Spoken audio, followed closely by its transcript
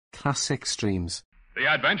classic streams. The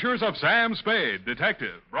Adventures of Sam Spade,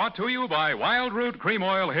 Detective, brought to you by Wild Root Cream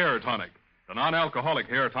Oil Hair Tonic, the non-alcoholic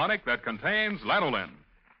hair tonic that contains lanolin.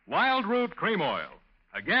 Wild Root Cream Oil.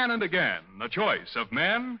 Again and again, the choice of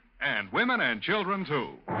men and women and children,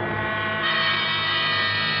 too.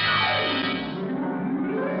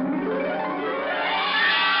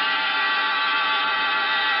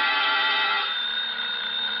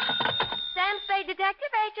 Sam Spade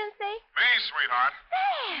Detective Agency. Me, sweetheart.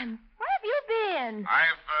 Sam, where have you been?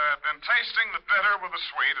 I've been tasting the bitter with the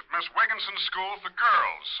sweet at Miss Wigginson's School for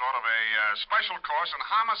Girls, sort of a special course in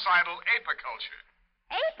homicidal apiculture.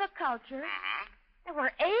 Apiculture? Mm-hmm. There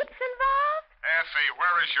were apes involved? Effie,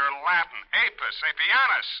 where is your Latin? Apis,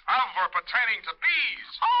 apianus, of or pertaining to bees.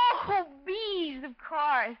 Oh, bees, of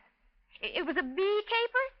course. It was a bee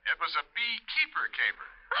caper? It was a beekeeper caper.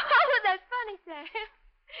 Oh, that's funny, Sam.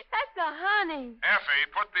 That's the honey. Effie,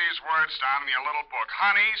 put these words down in your little book.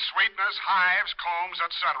 Honey, sweetness, hives, combs,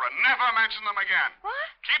 etc. Never mention them again. What?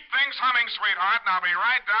 Keep things humming, sweetheart, and I'll be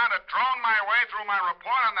right down to drone my way through my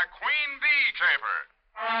report on the queen bee caper.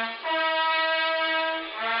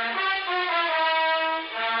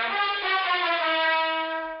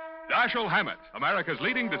 Dashiell Hammett, America's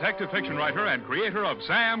leading detective fiction writer and creator of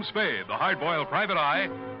Sam Spade, the hard-boiled private eye,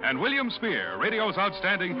 and William Spear, radio's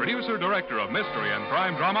outstanding producer-director of mystery and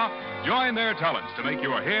crime drama, join their talents to make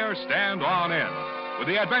your hair stand on end with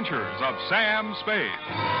the adventures of Sam Spade.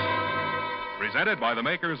 Presented by the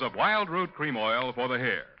makers of Wild Root Cream Oil for the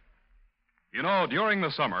hair. You know, during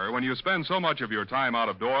the summer, when you spend so much of your time out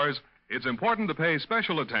of doors, it's important to pay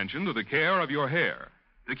special attention to the care of your hair.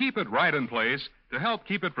 To keep it right in place, to help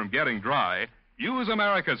keep it from getting dry, use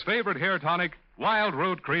America's favorite hair tonic, Wild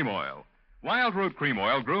Root Cream Oil. Wild Root Cream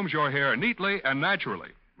Oil grooms your hair neatly and naturally,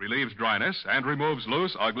 relieves dryness, and removes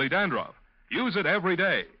loose, ugly dandruff. Use it every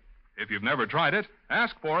day. If you've never tried it,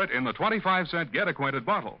 ask for it in the 25-cent Get Acquainted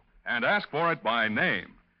bottle, and ask for it by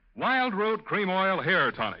name. Wild Root Cream Oil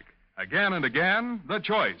Hair Tonic. Again and again, the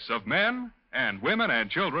choice of men and women and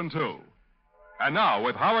children, too. And now,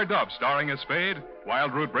 with Howard Duff starring as Spade,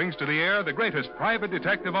 Wild Root brings to the air the greatest private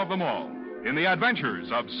detective of them all in the adventures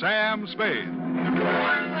of Sam Spade. To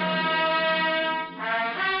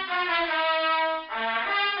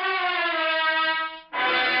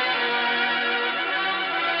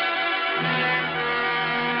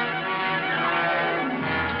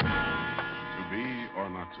be or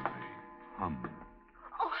not to be? Hum.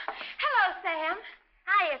 Oh, hello, Sam.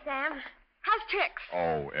 Hiya, Sam. How's tricks?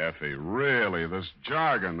 Oh, Effie, really, this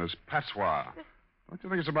jargon, this patois. Don't you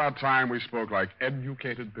think it's about time we spoke like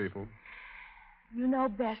educated people? You know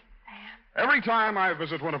best, Sam. Every time I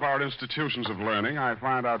visit one of our institutions of learning, I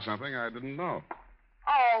find out something I didn't know.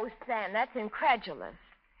 Oh, Sam, that's incredulous.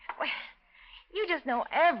 Well, you just know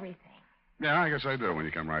everything. Yeah, I guess I do when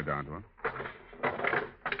you come right down to it.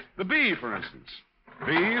 The bee, for instance.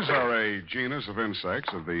 Bees are a genus of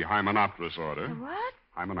insects of the Hymenopterus order. The what?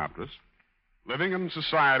 Hymenopterus. Living in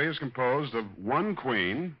society is composed of one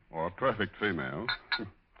queen, or perfect female,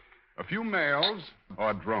 a few males,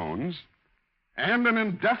 or drones, and an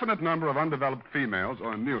indefinite number of undeveloped females,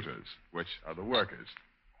 or neuters, which are the workers.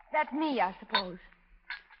 That's me, I suppose.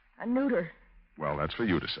 A neuter. Well, that's for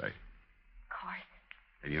you to say. Of course.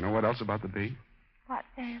 And you know what else about the bee? What,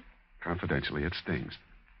 Sam? Confidentially, it stings.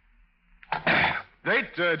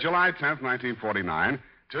 Date, July 10th, 1949.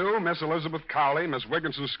 To Miss Elizabeth Cowley, Miss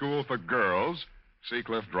Wigginson School for Girls,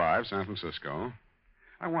 Seacliff Drive, San Francisco.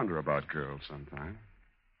 I wonder about girls sometime.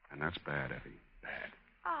 And that's bad, Effie. Bad.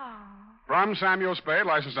 Oh. From Samuel Spade,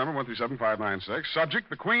 license number 137596. Subject,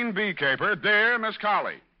 the Queen Bee Caper. Dear Miss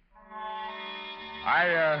Cowley.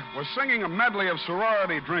 I was singing a medley of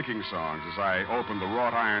sorority drinking songs as I opened the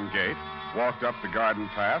wrought iron gate, walked up the garden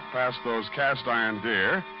path, past those cast iron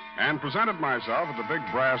deer, and presented myself at the big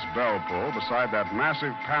brass bell pull beside that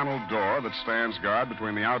massive paneled door that stands guard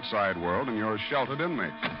between the outside world and your sheltered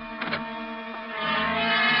inmates.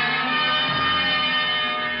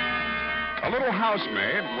 A little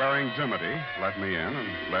housemaid wearing dimity let me in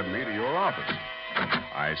and led me to your office.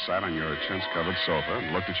 I sat on your chintz-covered sofa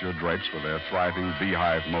and looked at your drapes with their thriving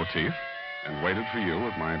beehive motif and waited for you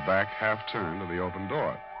with my back half turned to the open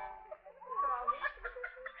door.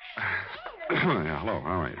 Yeah, hello.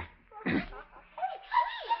 How are you?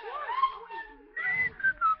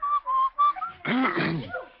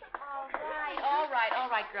 All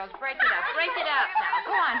right, girls. Break it up. Break it up now.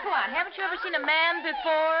 Go on. Haven't you ever seen a man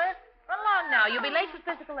before? Run along now. You'll be late for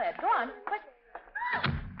physical ed. Go on, quick.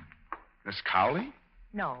 Miss Cowley?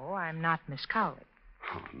 No, I'm not Miss Cowley.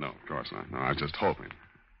 Oh, no, of course not. No, I was just hoping.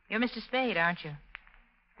 You're Mr. Spade, aren't you?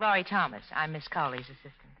 Glory Thomas. I'm Miss Cowley's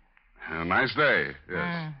assistant. A nice day,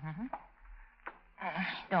 yes. Mm-hmm.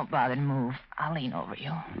 Don't bother to move. I'll lean over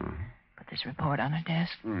you. Put this report on her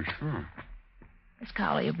desk. Sure. Miss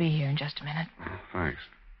Cowley will be here in just a minute. Thanks.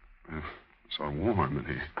 So warm in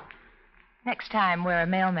here. Next time, wear a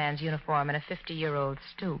mailman's uniform and a 50-year-old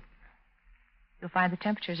stoop. You'll find the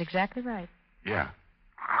temperature's exactly right. Yeah.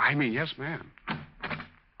 I mean, yes, ma'am.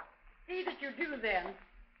 See that you do, then.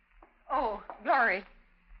 Oh, Glory,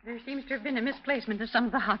 there seems to have been a misplacement of some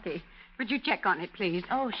of the hockey. Would you check on it, please?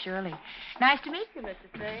 Oh, surely. Nice to meet you,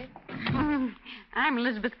 Mrs. Spade. I'm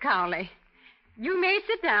Elizabeth Cowley. You may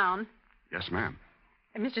sit down. Yes, ma'am.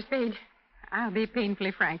 Mr. Spade, I'll be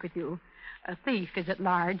painfully frank with you. A thief is at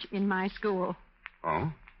large in my school.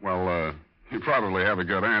 Oh? Well, you probably have a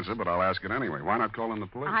good answer, but I'll ask it anyway. Why not call in the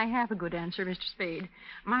police? I have a good answer, Mr. Spade.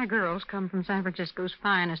 My girls come from San Francisco's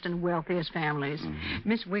finest and wealthiest families. Mm-hmm.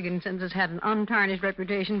 Miss Wigginson's has had an untarnished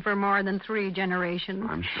reputation for more than 3 generations.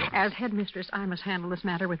 I'm sure. As headmistress, I must handle this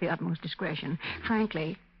matter with the utmost discretion.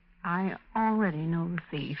 Frankly, I already know the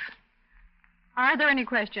thief. Are there any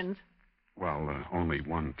questions? Well, only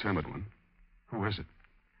one timid one. Who is it?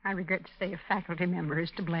 I regret to say a faculty member is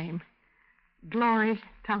to blame. Glory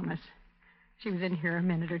Thomas. She was in here a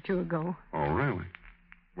minute or two ago. Oh, really?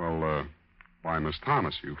 Well, why, Miss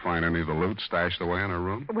Thomas, you find any of the loot stashed away in her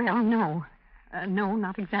room? Well, no. No,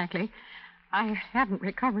 not exactly. I haven't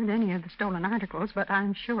recovered any of the stolen articles, but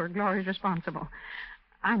I'm sure Glory's responsible.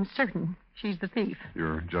 I'm certain she's the thief.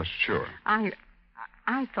 You're just sure? I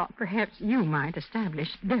thought perhaps you might establish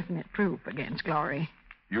definite proof against Glory.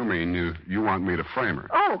 You mean you want me to frame her?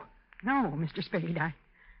 Oh, no, Mr. Spade.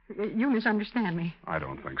 You misunderstand me. I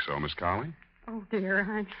don't think so, Miss Cowley. Oh,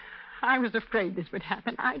 dear, I was afraid this would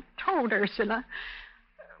happen. I told Ursula.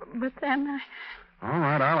 But then All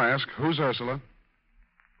right, I'll ask. Who's Ursula?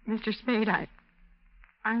 Mr. Spade, I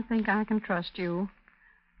think I can trust you.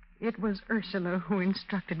 It was Ursula who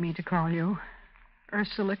instructed me to call you.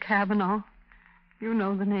 Ursula Kavanaugh. You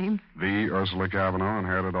know the name. The Ursula Kavanaugh,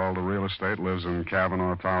 inherited all the real estate, lives in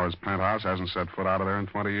Kavanaugh Towers penthouse, hasn't set foot out of there in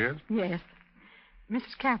 20 years? Yes.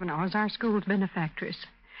 Mrs. Kavanaugh is our school's benefactress.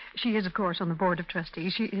 She is, of course, on the board of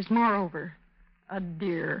trustees. She is, moreover, a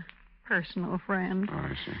dear personal friend. Oh,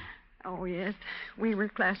 I see. Oh, yes. We were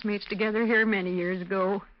classmates together here many years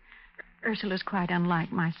ago. Ursula's quite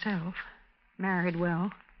unlike myself. Married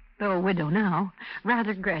well, though a widow now.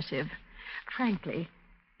 Rather aggressive. Frankly,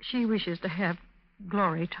 she wishes to have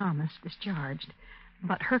Glory Thomas discharged.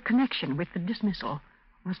 But her connection with the dismissal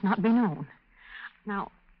must not be known.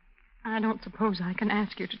 Now, I don't suppose I can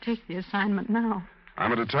ask you to take the assignment now.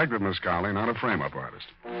 I'm a detective, Miss Cowley, not a frame-up artist.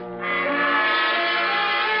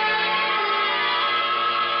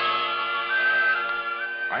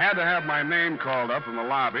 I had to have my name called up from the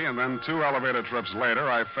lobby, and then 2 elevator trips later,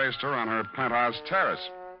 I faced her on her penthouse terrace.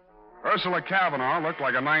 Ursula Kavanaugh looked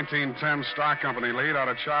like a 1910 stock company lead out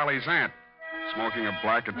of Charlie's Aunt, smoking a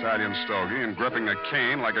black Italian stogie and gripping a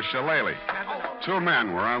cane like a shillelagh. 2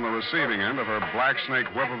 men were on the receiving end of her black snake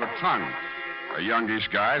whip of a tongue. A youngish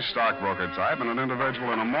guy, stockbroker type, and an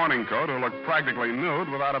individual in a morning coat who looked practically nude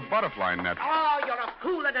without a butterfly net. Oh, you're a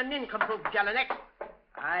fool and a nincompoop, Jelinek.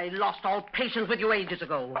 I lost all patience with you ages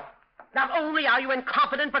ago. Not only are you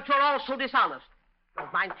incompetent, but you're also dishonest.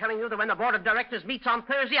 Don't mind telling you that when the board of directors meets on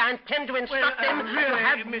Thursday, I intend to instruct them really, to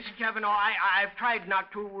have... Miss Kavanaugh, I've tried not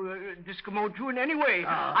to discommode you in any way.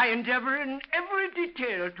 I endeavor in every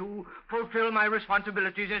detail to fulfill my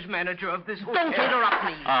responsibilities as manager of this hotel. Don't interrupt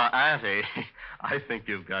me. Auntie, I think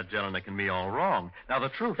you've got Jelinek and me all wrong. Now, the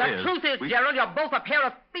truth The truth is, Gerald, you're both a pair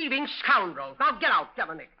of thieving scoundrels. Now get out,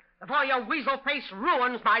 Jelinek, before your weasel face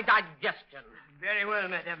ruins my digestion. Very well,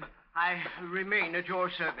 madam. I remain at your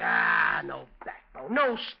service. Ah, no backbone,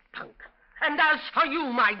 no spunk. And as for you,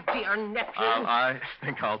 my dear nephew... I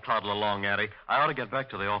think I'll toddle along, Auntie. I ought to get back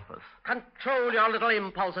to the office. Control your little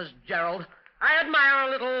impulses, Gerald. I admire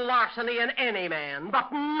a little larceny in any man, but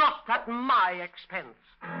not at my expense.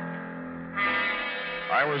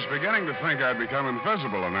 I was beginning to think I'd become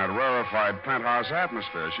invisible in that rarefied penthouse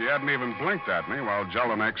atmosphere. She hadn't even blinked at me while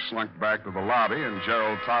Jelinek slunk back to the lobby and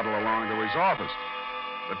Gerald toddled along to his office.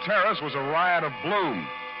 The terrace was a riot of bloom.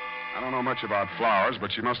 I don't know much about flowers,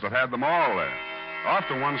 but she must have had them all there. Off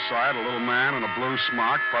to one side, a little man in a blue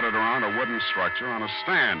smock putted around a wooden structure on a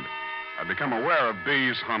stand. I'd become aware of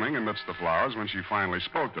bees humming amidst the flowers when she finally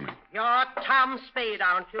spoke to me. You're Tom Spade,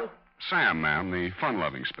 aren't you? Sam, ma'am, the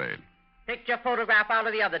fun-loving Spade. Take your photograph out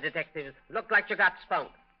of the other detectives. Looked like you got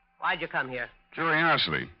spunked. Why'd you come here?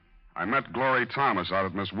 Curiosity. I met Glory Thomas out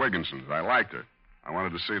at Miss Wigginson's. I liked her. I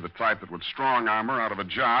wanted to see the type that would strong-arm her out of a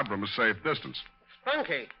job from a safe distance.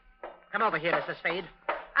 Spunky. Come over here, Mr. Spade.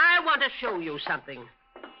 I want to show you something.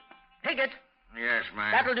 Piggott, Yes,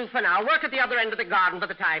 ma'am. that'll do for now. Work at the other end of the garden for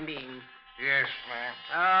the time being. Yes, ma'am.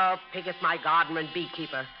 Oh, Piggott, my gardener and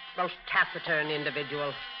beekeeper. Most taciturn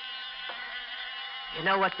individual. You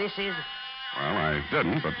know what this is? Well, I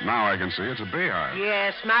didn't, but now I can see it's a beehive.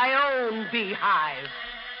 Yes, my own beehive.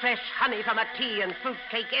 Fresh honey from a tea and fruit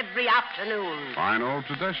cake every afternoon. Fine old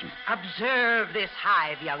tradition. Observe this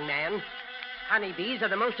hive, young man. Honeybees are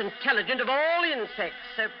the most intelligent of all insects,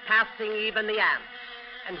 surpassing even the ants.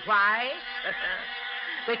 And why?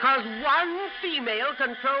 Because one female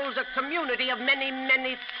controls a community of many,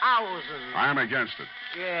 many thousands. I'm against it.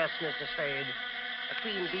 Yes, Mr. Spade. The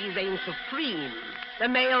queen bee reigns supreme. The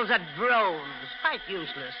males are drones, quite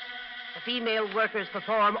useless. The female workers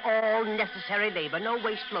perform all necessary labor, no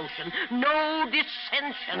waste motion, no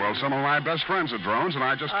dissension. Well, some of my best friends are drones, and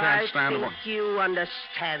I just can't stand them. I think you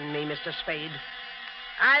understand me, Mr. Spade.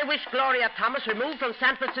 I wish Gloria Thomas removed from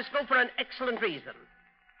San Francisco for an excellent reason.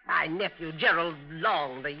 My nephew, Gerald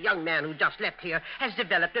Long, the young man who just left here, has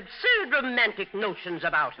developed absurd romantic notions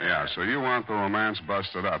about her. Yeah, so you want the romance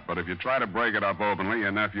busted up, but if you try to break it up openly,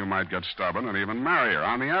 your nephew might get stubborn and even marry her.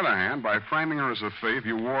 On the other hand, by framing her as a thief,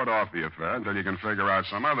 you ward off the affair until you can figure out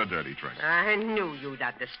some other dirty trick. I knew you'd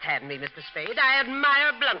understand me, Mr. Spade. I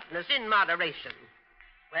admire bluntness in moderation.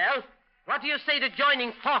 Well, what do you say to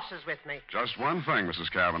joining forces with me? Just one thing,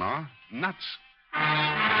 Mrs. Kavanaugh. Nuts.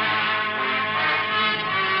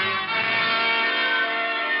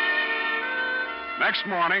 Next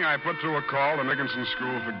morning, I put through a call to Nickinson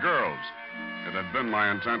School for Girls. It had been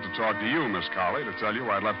my intent to talk to you, Miss Colley, to tell you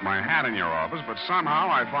I'd left my hat in your office, but somehow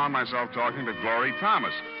I found myself talking to Glory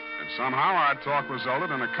Thomas. And somehow our talk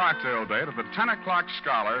resulted in a cocktail date at the 10 o'clock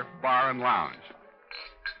Scholar Bar and Lounge.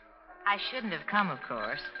 I shouldn't have come, of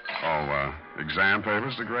course. Oh, exam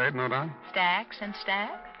papers to grade, no doubt? Stacks and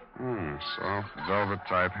stacks. Soft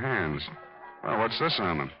velvet-type hands. Well, what's this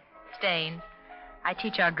on them? Stains. I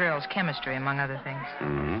teach our girls chemistry, among other things.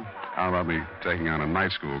 Mm-hmm. How about me taking on a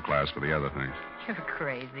night school class for the other things? You're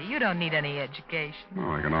crazy. You don't need any education.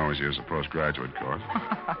 Oh, I can always use a postgraduate course.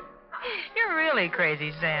 You're really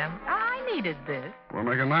crazy, Sam. I needed this. We'll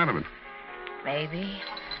make a night of it. Maybe.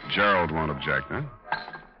 Gerald won't object, huh?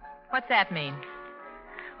 What's that mean?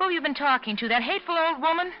 Who you been talking to? That hateful old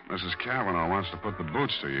woman? Mrs. Kavanaugh wants to put the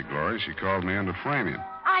boots to you, Glory. She called me in to frame you.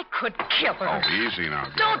 I could kill her. Oh, easy now,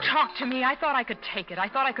 Glory. Don't talk to me. I thought I could take it. I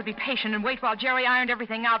thought I could be patient and wait while Jerry ironed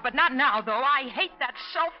everything out, but not now, though. I hate that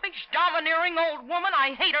selfish, domineering old woman.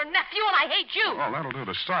 I hate her nephew, and I hate you. Well, that'll do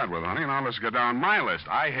to start with, honey. Now let's get down my list.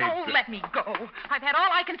 I hate... Oh, let me go. I've had all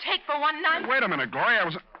I can take for one night. Wait a minute, Glory.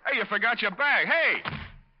 Hey, you forgot your bag. Hey!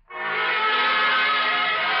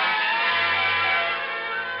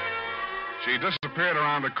 She disappeared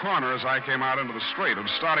around the corner as I came out into the street. It was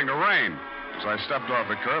starting to rain. As I stepped off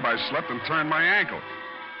the curb, I slipped and turned my ankle.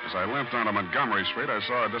 As I limped onto Montgomery Street, I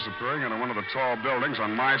saw her disappearing into one of the tall buildings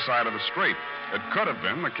on my side of the street. It could have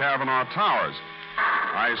been the Kavanaugh Towers.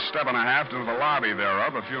 I step and a half into the lobby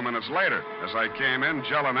thereof a few minutes later. As I came in,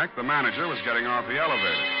 Jelinek, the manager, was getting off the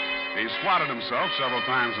elevator. He swatted himself several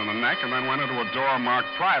times in the neck and then went into a door marked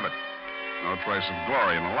private. No trace of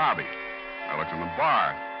Glory in the lobby. I looked in the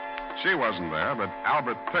bar. She wasn't there, but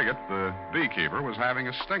Albert Piggott, the beekeeper, was having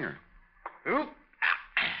a stinger. Oop.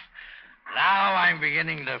 Now I'm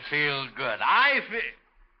beginning to feel good.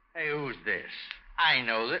 Hey, who's this? I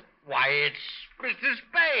know that. Why, it's Mr.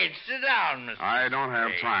 Spade. Sit down, Mr. I don't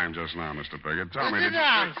have Spade. time just now, Mr. Piggott. Tell me... Sit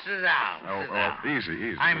down.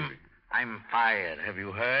 Easy. I'm fired. Have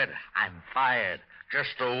you heard? I'm fired.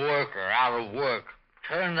 Just a worker out of work.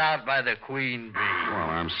 Turned out by the queen bee. Well,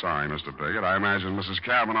 I'm sorry, Mr. Piggott. I imagine Mrs.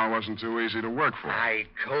 Kavanaugh wasn't too easy to work for. I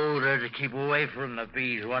told her to keep away from the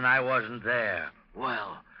bees when I wasn't there.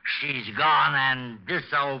 Well, she's gone and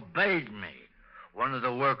disobeyed me. One of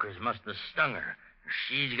the workers must have stung her.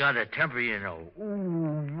 She's got a temper, you know.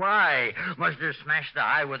 Ooh, my. Must have smashed the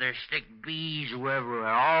eye with her stick. Bees were everywhere,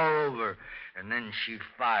 all over. And then she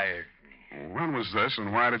fired me. When was this,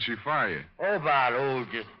 and why did she fire you?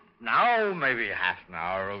 Just now, maybe half an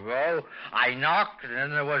hour ago. I knocked, and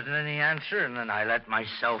then there wasn't any answer, and then I let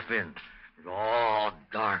myself in. It was all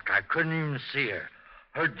dark. I couldn't even see her.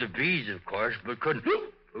 Heard the bees, of course, but couldn't...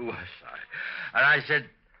 Ooh, sorry. And I said,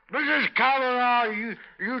 Mrs. Kavanaugh,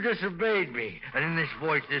 you disobeyed me. And in this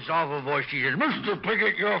voice, this awful voice, she said, Mr.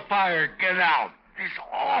 Piggott, you're fired. Get out. This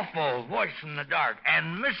awful voice from the dark.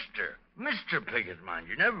 And Mr. Piggott, mind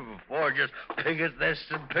you, never before, just Piggott this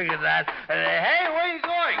and Piggott that. And hey, where are you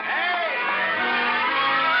going? Hey!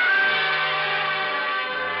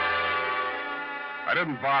 I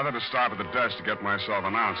didn't bother to stop at the desk to get myself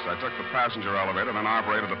announced. I took the passenger elevator, then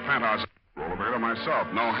operated the penthouse elevator myself.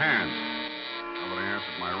 No hands. Nobody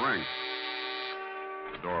answered my ring.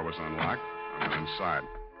 The door was unlocked. I went inside,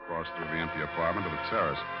 crossed through the empty apartment to the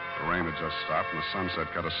terrace. The rain had just stopped, and the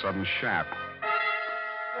sunset cut a sudden shaft.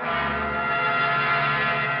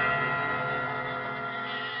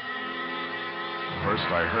 First,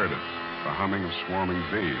 I heard it, the humming of swarming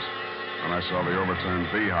bees. Then I saw the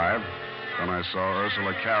overturned beehive. Then I saw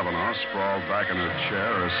Ursula Cavanaugh sprawled back in her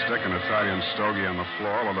chair, her stick and Italian stogie on the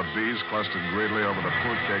floor, while the bees clustered greedily over the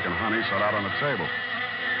fruit cake and honey set out on the table.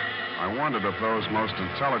 I wondered if those most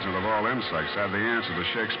intelligent of all insects had the answer to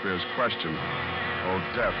Shakespeare's question, "O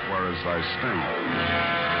death, where is thy sting?"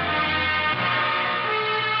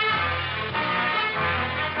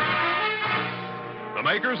 The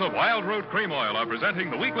makers of Wild Root Cream Oil are presenting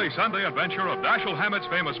the weekly Sunday adventure of Dashiell Hammett's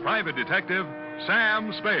famous private detective,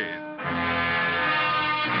 Sam Spade.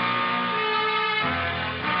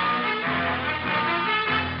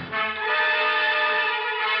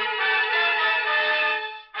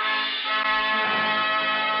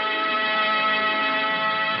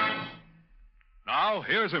 Now,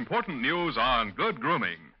 here's important news on good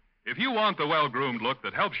grooming. If you want the well-groomed look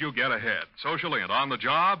that helps you get ahead, socially and on the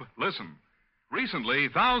job, listen. Recently,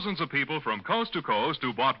 thousands of people from coast to coast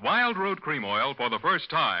who bought Wild Root Cream Oil for the first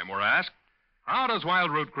time were asked, how does Wild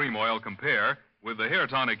Root Cream Oil compare with the hair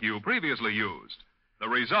tonic you previously used? The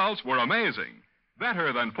results were amazing.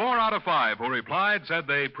 Better than 4 out of 5 who replied said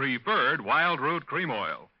they preferred Wild Root Cream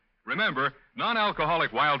Oil. Remember,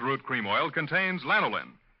 non-alcoholic Wild Root Cream Oil contains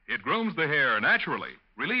lanolin. It grooms the hair naturally,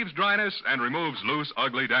 relieves dryness, and removes loose,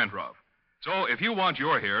 ugly dandruff. So if you want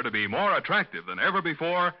your hair to be more attractive than ever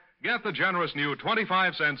before, get the generous new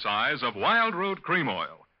 25-cent size of Wild Root Cream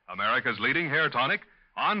Oil, America's leading hair tonic,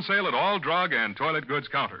 on sale at all drug and toilet goods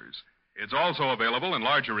counters. It's also available in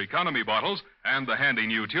larger economy bottles and the handy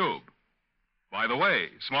new tube. By the way,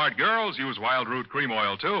 smart girls use Wild Root Cream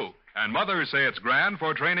Oil, too, and mothers say it's grand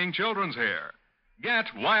for training children's hair.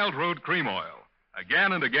 Get Wild Root Cream Oil.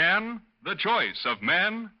 Again and again, the choice of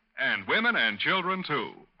men and women and children,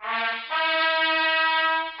 too.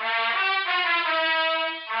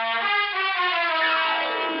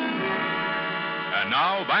 And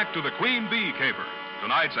now, back to the Queen Bee Caper.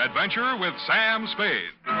 Tonight's adventure with Sam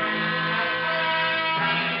Spade.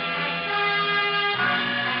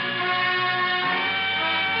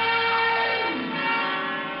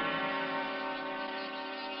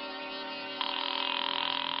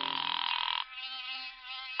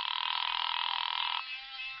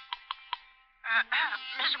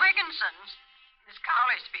 Miss Wigginson, Miss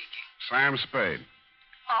Cowley speaking. Sam Spade.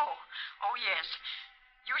 Oh, yes.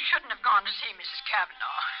 You shouldn't have gone to see Mrs.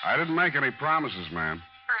 Cavanaugh. I didn't make any promises, ma'am.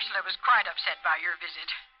 Ursula was quite upset by your visit.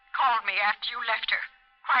 Called me after you left her.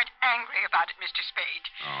 Quite angry about it, Mr. Spade.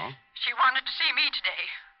 Oh? She wanted to see me today.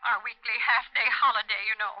 Our weekly half-day holiday,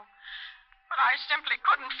 you know. But I simply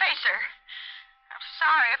couldn't face her. I'm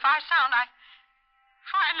sorry if I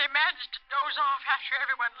finally managed to doze off after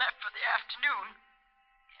everyone left for the afternoon.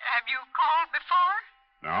 Have you called before?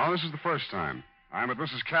 No, this is the first time. I'm at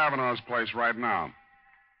Mrs. Cavanaugh's place right now.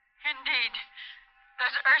 Indeed.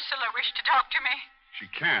 Does Ursula wish to talk to me? She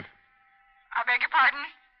can't. I beg your pardon?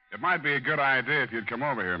 It might be a good idea if you'd come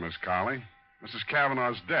over here, Miss Cowley. Mrs.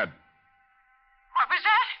 Cavanaugh's dead. What was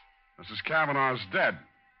that? Mrs. Cavanaugh's dead.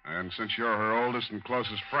 And since you're her oldest and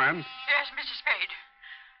closest friend... Yes, Mrs. Spade.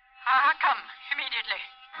 I'll come immediately.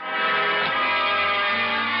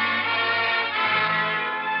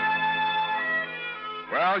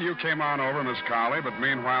 Well, you came on over, Miss Cowley, but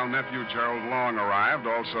meanwhile, nephew Gerald Long arrived,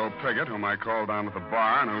 also Piggott, whom I called down at the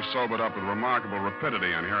bar and who sobered up with remarkable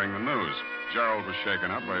rapidity on hearing the news. Gerald was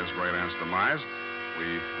shaken up by his great aunt's demise.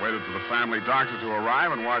 We waited for the family doctor to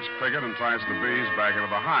arrive and watched Piggott entice the bees back into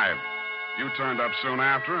the hive. You turned up soon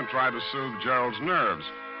after and tried to soothe Gerald's nerves.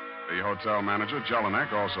 The hotel manager,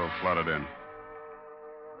 Jelinek, also flooded in.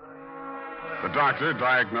 The doctor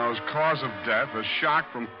diagnosed cause of death as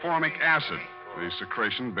shock from formic acid, the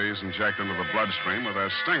secretion bees inject into the bloodstream with their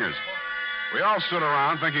stingers. We all stood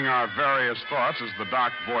around thinking our various thoughts as the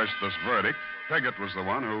doc voiced this verdict. Piggott was the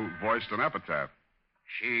one who voiced an epitaph.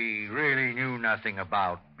 She really knew nothing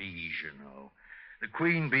about bees, you know. The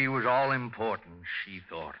queen bee was all important, she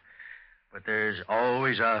thought. But there's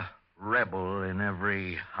always a rebel in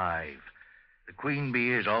every hive. The queen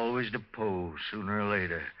bee is always deposed sooner or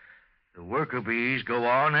later. The worker bees go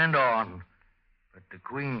on and on, but the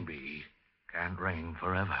queen bee can't reign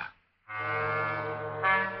forever.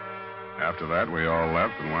 After that, we all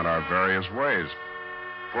left and went our various ways.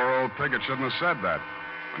 Poor old Piggott shouldn't have said that,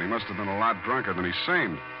 and he must have been a lot drunker than he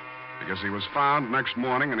seemed, because he was found next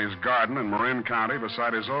morning in his garden in Marin County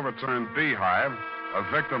beside his overturned beehive,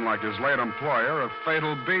 a victim like his late employer of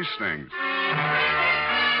fatal bee stings.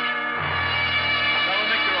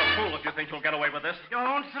 you think you'll get away with this?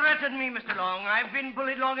 Don't threaten me, Mr. Long. I've been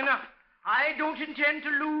bullied long enough. I don't intend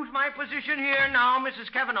to lose my position here now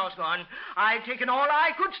Mrs. Kavanaugh's gone. I've taken all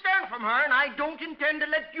I could stand from her, and I don't intend to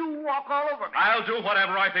let you walk all over me. I'll do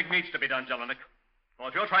whatever I think needs to be done, Jelinek. Well,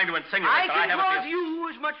 if you're trying to insinuate I that I can haven't... cause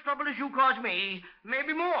you as much trouble as you cause me,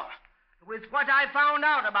 maybe more. With what I found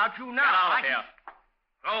out about you now, Get out of here.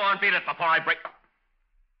 Go on, beat it before I break...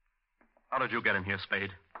 How did you get in here,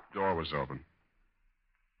 Spade? Door was open.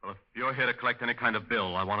 Well, if you're here to collect any kind of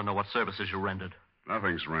bill, I want to know what services you rendered.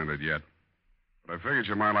 Nothing's rendered yet. But I figured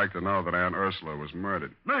you might like to know that Aunt Ursula was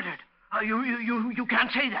murdered. Murdered? You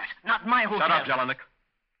can't say that. Not in my hotel. Shut up, Jelinek.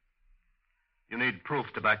 You need proof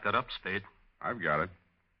to back that up, Spade. I've got it.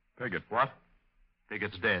 Piggott. What?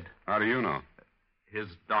 Piggott's dead. How do you know? His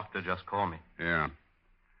doctor just called me. Yeah.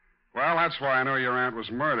 Well, that's why I know your aunt was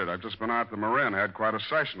murdered. I've just been out to Marin, had quite a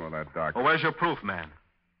session with that doctor. Well, where's your proof, man?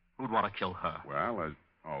 Who'd want to kill her? Well,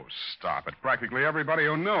 oh, stop it. Practically everybody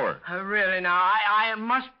who knew her. Really, now, I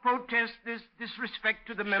must protest this disrespect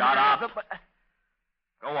to the memory Shut up. of the...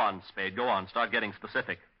 Go on, Spade. Go on. Start getting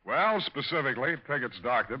specific. Well, specifically, Piggott's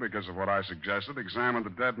doctor, because of what I suggested, examined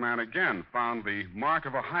the dead man again, found the mark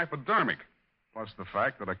of a hypodermic, plus the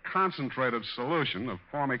fact that a concentrated solution of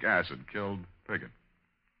formic acid killed Piggott.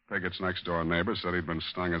 Piggott's next-door neighbor said he'd been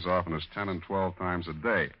stung as often as 10 and 12 times a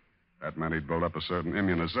day. That meant he'd built up a certain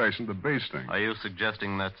immunization to bee stings. Are you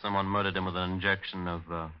suggesting that someone murdered him with an injection of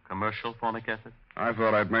commercial formic acid? I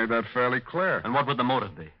thought I'd made that fairly clear. And what would the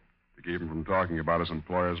motive be? To keep him from talking about his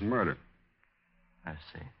employer's murder. I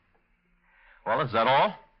see. Well, is that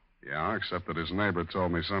all? Yeah, except that his neighbor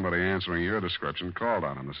told me somebody answering your description called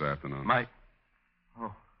on him this afternoon. Mike?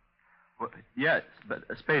 Oh. Well, yes, but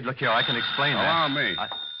Spade, look here, I can explain that. Allow me.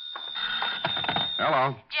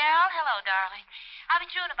 Hello. Gerald, hello, darling. I'll be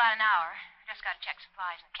through in about an hour. Just got to check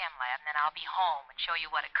supplies in the chem lab, and then I'll be home and show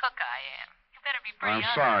you what a cook I am. You better be pretty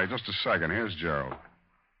I'm sorry, just a second. Here's Gerald.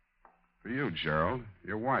 For you, Gerald,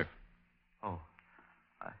 your wife. Oh.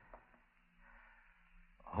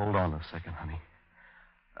 Hold on a second, honey.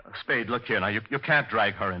 Spade, look here now. You can't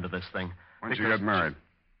drag her into this thing. When'd you get married?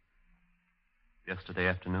 Yesterday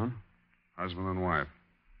afternoon. Husband and wife.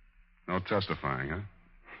 No testifying, huh?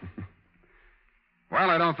 Well,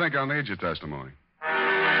 I don't think I'll need your testimony.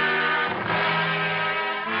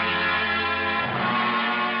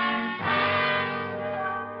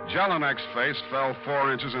 Jelinek's face fell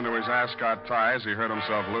 4 inches into his ascot tie as he heard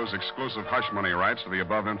himself lose exclusive hush money rights to the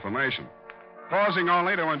above information. Pausing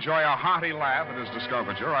only to enjoy a hearty laugh at his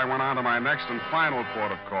discomfiture, I went on to my next and final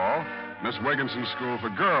port of call, Miss Wigginson's School for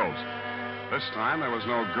Girls. This time, there was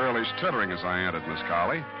no girlish tittering as I entered, Miss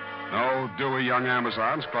Colley. No dewy young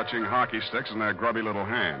Amazons clutching hockey sticks in their grubby little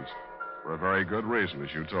hands. For a very good reason,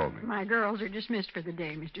 as you told me. My girls are dismissed for the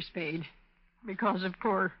day, Mr. Spade. Because of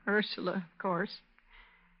poor Ursula, of course.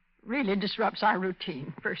 Really disrupts our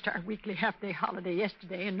routine. First our weekly half-day holiday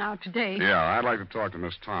yesterday, and now today. Yeah, I'd like to talk to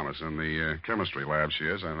Miss Thomas in the chemistry lab she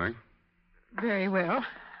is, I think. Very well.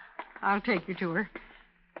 I'll take you to her.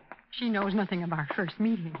 She knows nothing of our first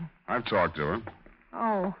meeting. I've talked to her.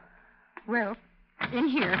 Oh, well, in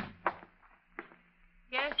here.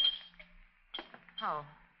 Yes? Oh.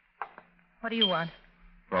 What do you want?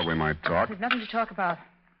 Thought we might talk. There's nothing to talk about.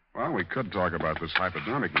 Well, we could talk about this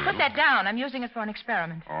hypodermic needle. Put that down. I'm using it for an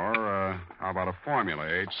experiment. Or, how about a formula,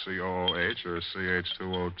 HCOOH or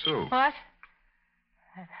CH2O2? What?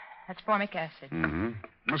 That's formic acid. Mm-hmm.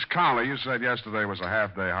 Miss Colley, you said yesterday was a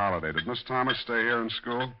half-day holiday. Did Miss Thomas stay here in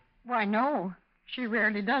school? Why, no. She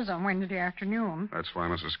rarely does on Wednesday afternoon. That's why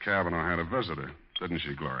Mrs. Cavanaugh had a visitor, didn't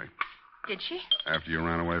she, Glory? Did she? After you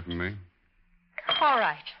ran away from me? All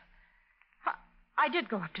right. I did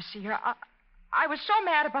go up to see her. I was so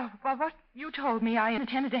mad about what you told me. I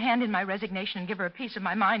intended to hand in my resignation and give her a piece of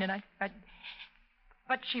my mind, and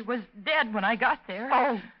but she was dead when I got there.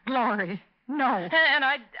 Oh, Glory, no. And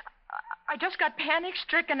I just got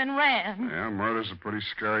panic-stricken and ran. Yeah, murder's a pretty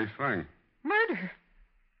scary thing. Murder?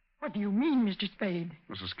 What do you mean, Mr. Spade?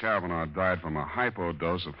 Mrs. Cavanaugh died from a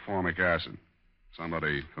hypodose of formic acid.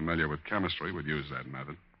 Somebody familiar with chemistry would use that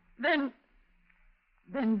method.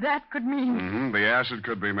 Then that could mean... Mm-hmm. The acid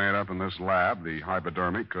could be made up in this lab. The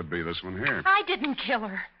hypodermic could be this one here. I didn't kill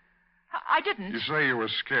her. I didn't. You say you were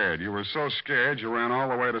scared. You were so scared you ran all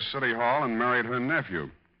the way to City Hall and married her nephew.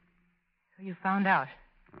 So you found out?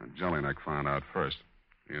 Jelinek found out first.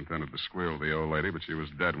 He intended to squeal to the old lady, but she was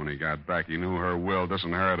dead when he got back. He knew her will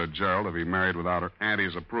disinherited Gerald if he married without her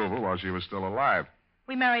auntie's approval while she was still alive.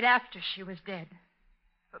 We married after she was dead.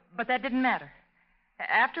 But that didn't matter.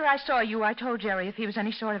 After I saw you, I told Jerry if he was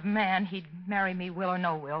any sort of man, he'd marry me, will or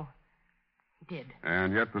no will. He did.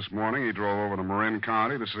 And yet this morning he drove over to Marin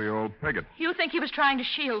County to see old Piggott. You think he was trying to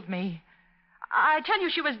shield me? I tell you,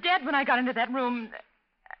 she was dead when I got into that room.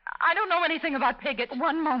 I don't know anything about Piggott.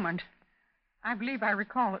 One moment. I believe I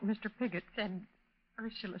recall that Mr. Piggott said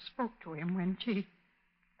Ursula spoke to him when she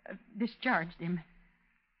discharged him.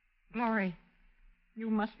 Glory, you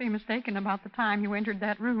must be mistaken about the time you entered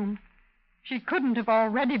that room. She couldn't have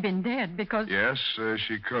already been dead because... Yes,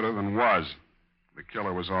 she could have and was. The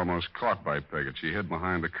killer was almost caught by Piggott. She hid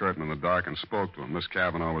behind the curtain in the dark and spoke to him. Miss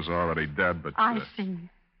Cavanaugh was already dead, but... I see.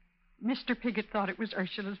 Mr. Piggott thought it was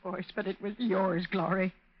Ursula's voice, but it was yours,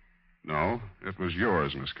 Glory. No, it was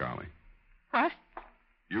yours, Miss Colley. What?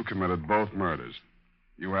 You committed both murders.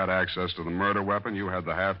 You had access to the murder weapon. You had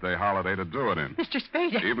the half-day holiday to do it in. Mr.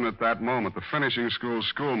 Spade... Even at that moment, the finishing school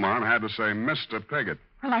schoolmarm had to say Mr. Piggott.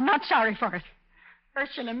 Well, I'm not sorry for it.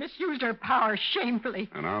 Ursula misused her power shamefully.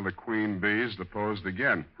 And now the Queen Bee's deposed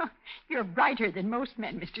again. You're brighter than most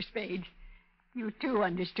men, Mr. Spade. You, too,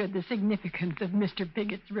 understood the significance of Mr.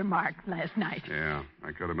 Piggott's remarks last night. Yeah,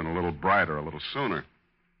 I could have been a little brighter, a little sooner.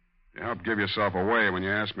 You helped give yourself away when you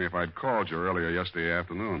asked me if I'd called you earlier yesterday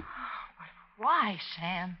afternoon. But why,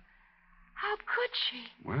 Sam? How could she?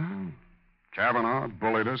 Well, Cavanaugh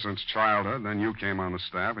bullied her since childhood. Then you came on the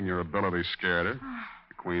staff, and your ability scared her.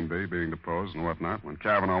 The Queen Bee being deposed and whatnot. When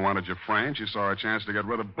Cavanaugh wanted you framed, she saw a chance to get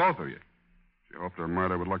rid of both of you. She hoped her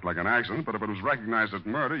murder would look like an accident, but if it was recognized as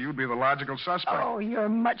murder, you'd be the logical suspect. Oh, you're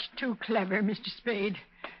much too clever, Mr. Spade.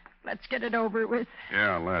 Let's get it over with.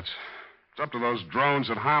 Yeah, let's. It's up to those drones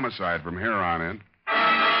at Homicide from here on in.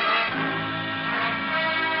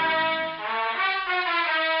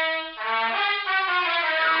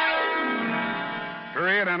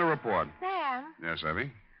 Period and a report. Sam, Yes,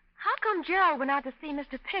 Evie? how come Gerald went out to see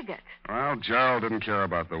Mr. Piggott? Well, Gerald didn't care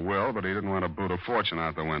about the will, but he didn't want to boot a fortune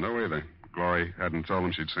out the window either. Glory hadn't told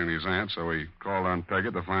him she'd seen his aunt, so he called on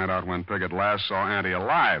Piggott to find out when Piggott last saw Auntie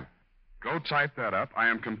alive. Go type that up. I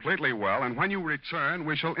am completely well, and when you return,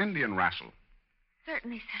 we shall Indian wrestle.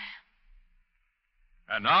 Certainly,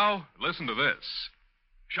 Sam. And now, listen to this.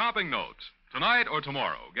 Shopping notes. Tonight or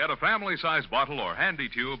tomorrow, get a family-sized bottle or handy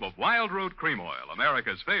tube of Wild Root Cream Oil,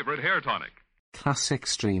 America's favorite hair tonic. Classic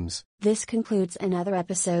Streams. This concludes another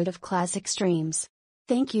episode of Classic Streams.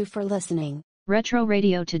 Thank you for listening. Retro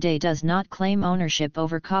Radio Today does not claim ownership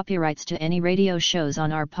over copyrights to any radio shows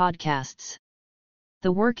on our podcasts.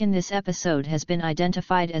 The work in this episode has been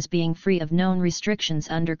identified as being free of known restrictions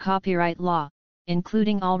under copyright law,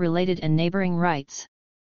 including all related and neighboring rights.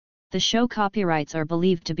 The show copyrights are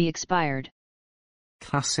believed to be expired.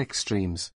 Classic Streams.